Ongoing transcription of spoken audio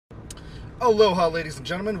Aloha, ladies and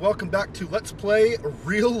gentlemen. Welcome back to Let's Play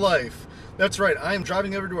Real Life. That's right, I am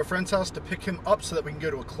driving over to a friend's house to pick him up so that we can go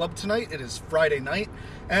to a club tonight. It is Friday night,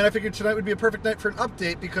 and I figured tonight would be a perfect night for an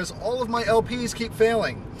update because all of my LPs keep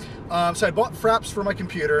failing. So I bought Fraps for my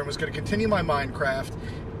computer and was going to continue my Minecraft,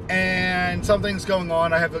 and something's going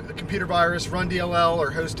on. I have a computer virus, RunDLL or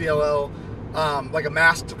HostDLL, like a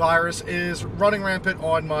masked virus, is running rampant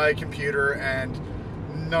on my computer and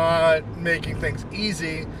not making things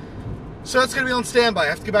easy. So it's going to be on standby. I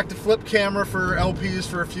have to go back to flip camera for LPs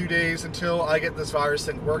for a few days until I get this virus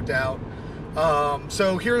thing worked out.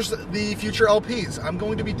 So here's the future LPs. I'm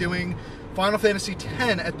going to be doing Final Fantasy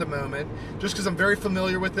X at the moment, just because I'm very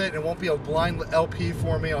familiar with it and it won't be a blind LP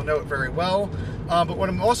for me. I'll know it very well. But what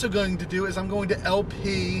I'm also going to do is I'm going to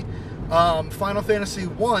LP Final Fantasy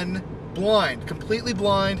I blind, completely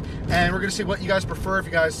blind, and we're going to see what you guys prefer, if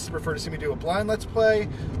you guys prefer to see me do a blind Let's Play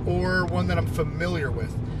or one that I'm familiar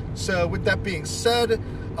with. So with that being said,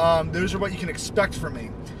 those are what you can expect from me.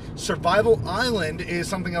 Survival Island is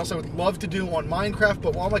something else I would love to do on Minecraft,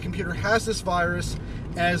 but while my computer has this virus,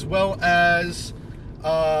 as well as,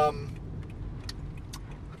 while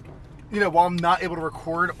I'm not able to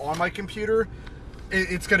record on my computer,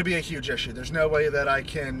 it's going to be a huge issue. There's no way that I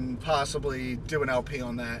can possibly do an LP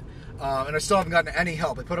on that. And I still haven't gotten any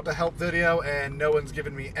help. I put up a help video and no one's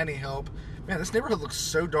given me any help. Man, this neighborhood looks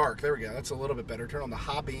so dark. There we go. That's a little bit better. Turn on the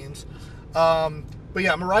hot beams. But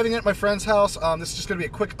yeah, I'm arriving at my friend's house. This is just going to be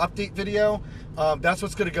a quick update video. That's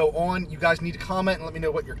what's going to go on. You guys need to comment and let me know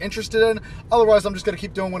what you're interested in. Otherwise, I'm just going to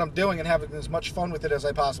keep doing what I'm doing and having as much fun with it as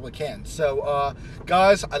I possibly can. So,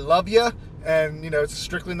 guys, I love you. And, it's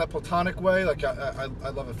strictly in that platonic way. Like, I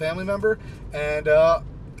love a family member. And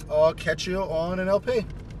I'll catch you on an LP.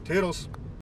 Toodles.